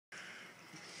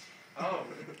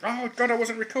Oh God, I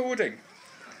wasn't recording.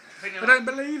 I don't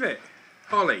believe it.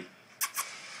 Holly.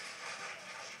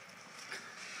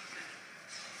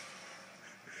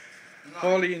 No.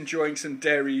 Holly enjoying some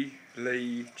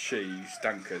dairylea cheese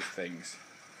dunkers things.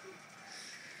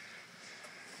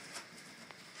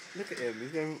 Look at him.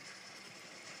 He's going.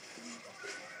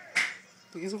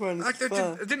 He's wearing his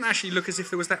It didn't actually look as if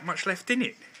there was that much left in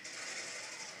it.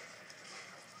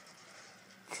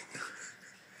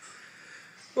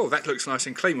 Oh, that looks nice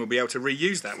and clean. We'll be able to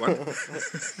reuse that one.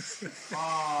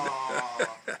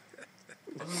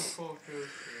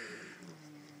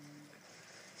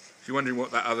 If you're wondering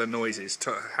what that other noise is,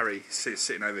 Harry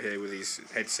sitting over here with his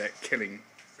headset, killing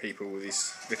people with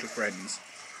his little friends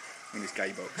in his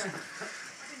gay box.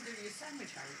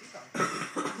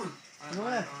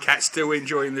 Cat's still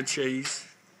enjoying the cheese.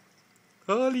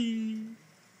 Harley.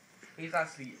 He's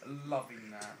actually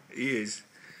loving that. He is.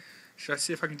 Should I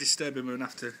see if I can disturb him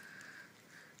enough to...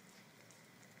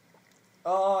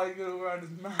 Oh, he's got it all around his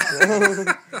mouth.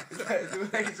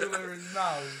 His legs all over his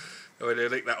mouth. Oh, he'll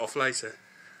lick that off later.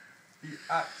 He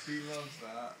actually loves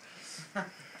that.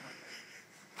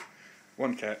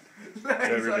 One cat. Like,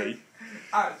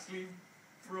 actually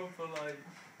proper like...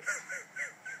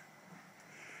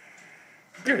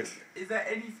 Good. Is there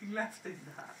anything left in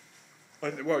that?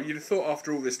 Well, you'd have thought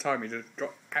after all this time he'd have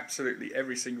got absolutely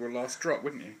every single last drop,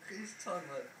 wouldn't you? His tongue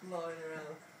like flying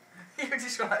around. You were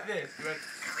just like this. You went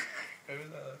over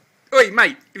there. Oi,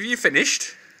 mate, have you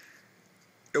finished?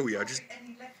 Oh yeah, just...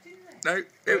 Any left in there?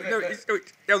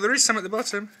 No, there is some at the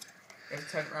bottom. You have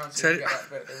to turn it around so you can get that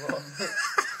bit at the bottom.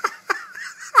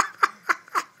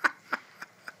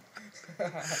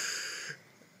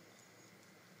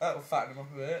 That'll fatten him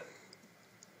up a bit.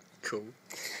 Cool.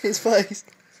 His face.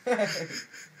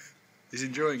 He's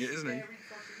enjoying it, isn't he?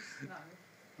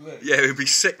 Look. Yeah, he'll be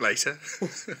sick later.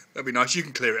 That'd be nice. You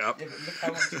can clear it up. Yeah, but look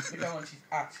how much he's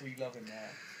actually loving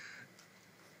that.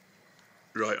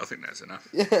 Right, I think that's enough.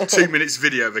 Yeah. 2 minutes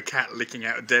video of a cat licking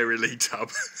out a dairylea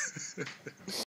tub.